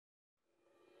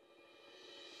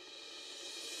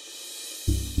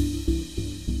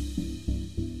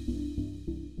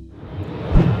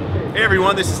Hey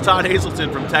everyone, this is Todd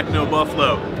Hazelton from Techno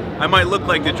Buffalo. I might look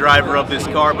like the driver of this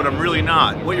car, but I'm really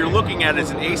not. What you're looking at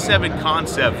is an A7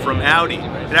 concept from Audi.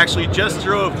 It actually just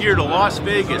drove here to Las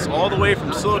Vegas, all the way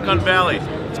from Silicon Valley.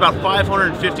 It's about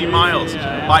 550 miles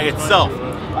by itself.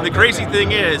 And the crazy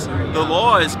thing is, the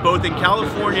laws both in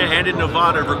California and in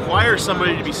Nevada require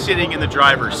somebody to be sitting in the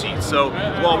driver's seat. So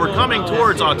while we're coming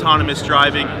towards autonomous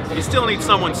driving, you still need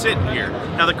someone sitting here.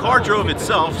 Now the car drove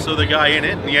itself, so the guy in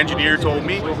it, the engineer told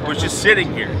me, was just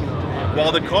sitting here.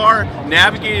 While the car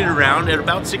navigated around at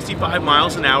about 65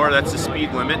 miles an hour, that's the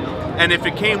speed limit, and if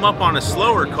it came up on a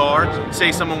slower car,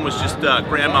 say someone was just,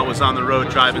 grandma was on the road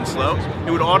driving slow,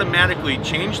 it would automatically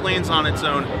change lanes on its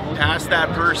own, pass that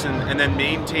person, and then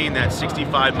maintain that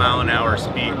 65 mile an hour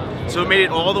speed. So it made it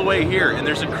all the way here, and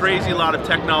there's a crazy lot of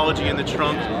technology in the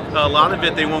trunk. A lot of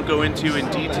it they won't go into in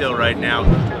detail right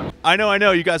now. I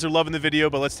know, you guys are loving the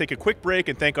video, but let's take a quick break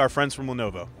and thank our friends from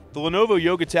Lenovo. The Lenovo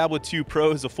Yoga Tablet 2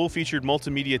 Pro is a full-featured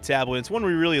multimedia tablet. It's one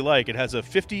we really like. It has a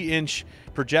 50-inch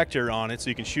projector on it, so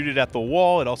you can shoot it at the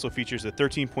wall. It also features a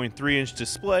 13.3-inch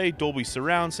display, Dolby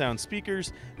surround sound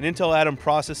speakers, an Intel Atom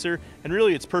processor, and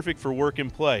really it's perfect for work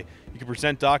and play. You can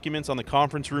present documents on the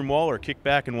conference room wall or kick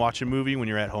back and watch a movie when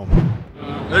you're at home.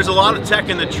 There's a lot of tech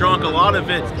in the trunk, a lot of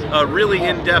it really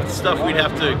in-depth stuff we'd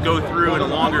have to go through in a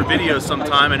longer video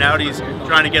sometime, and Audi's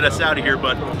trying to get us out of here,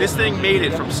 but this thing made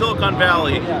it from Silicon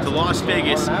Valley to Las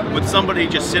Vegas with somebody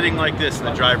just sitting like this in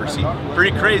the driver's seat.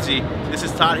 Pretty crazy. This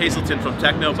is Todd Hazelton from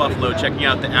Techno Buffalo checking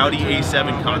out the Audi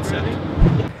A7 concept.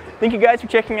 Thank you guys for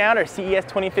checking out our CES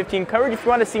 2015 coverage. If you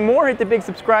want to see more, hit the big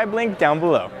subscribe link down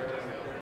below.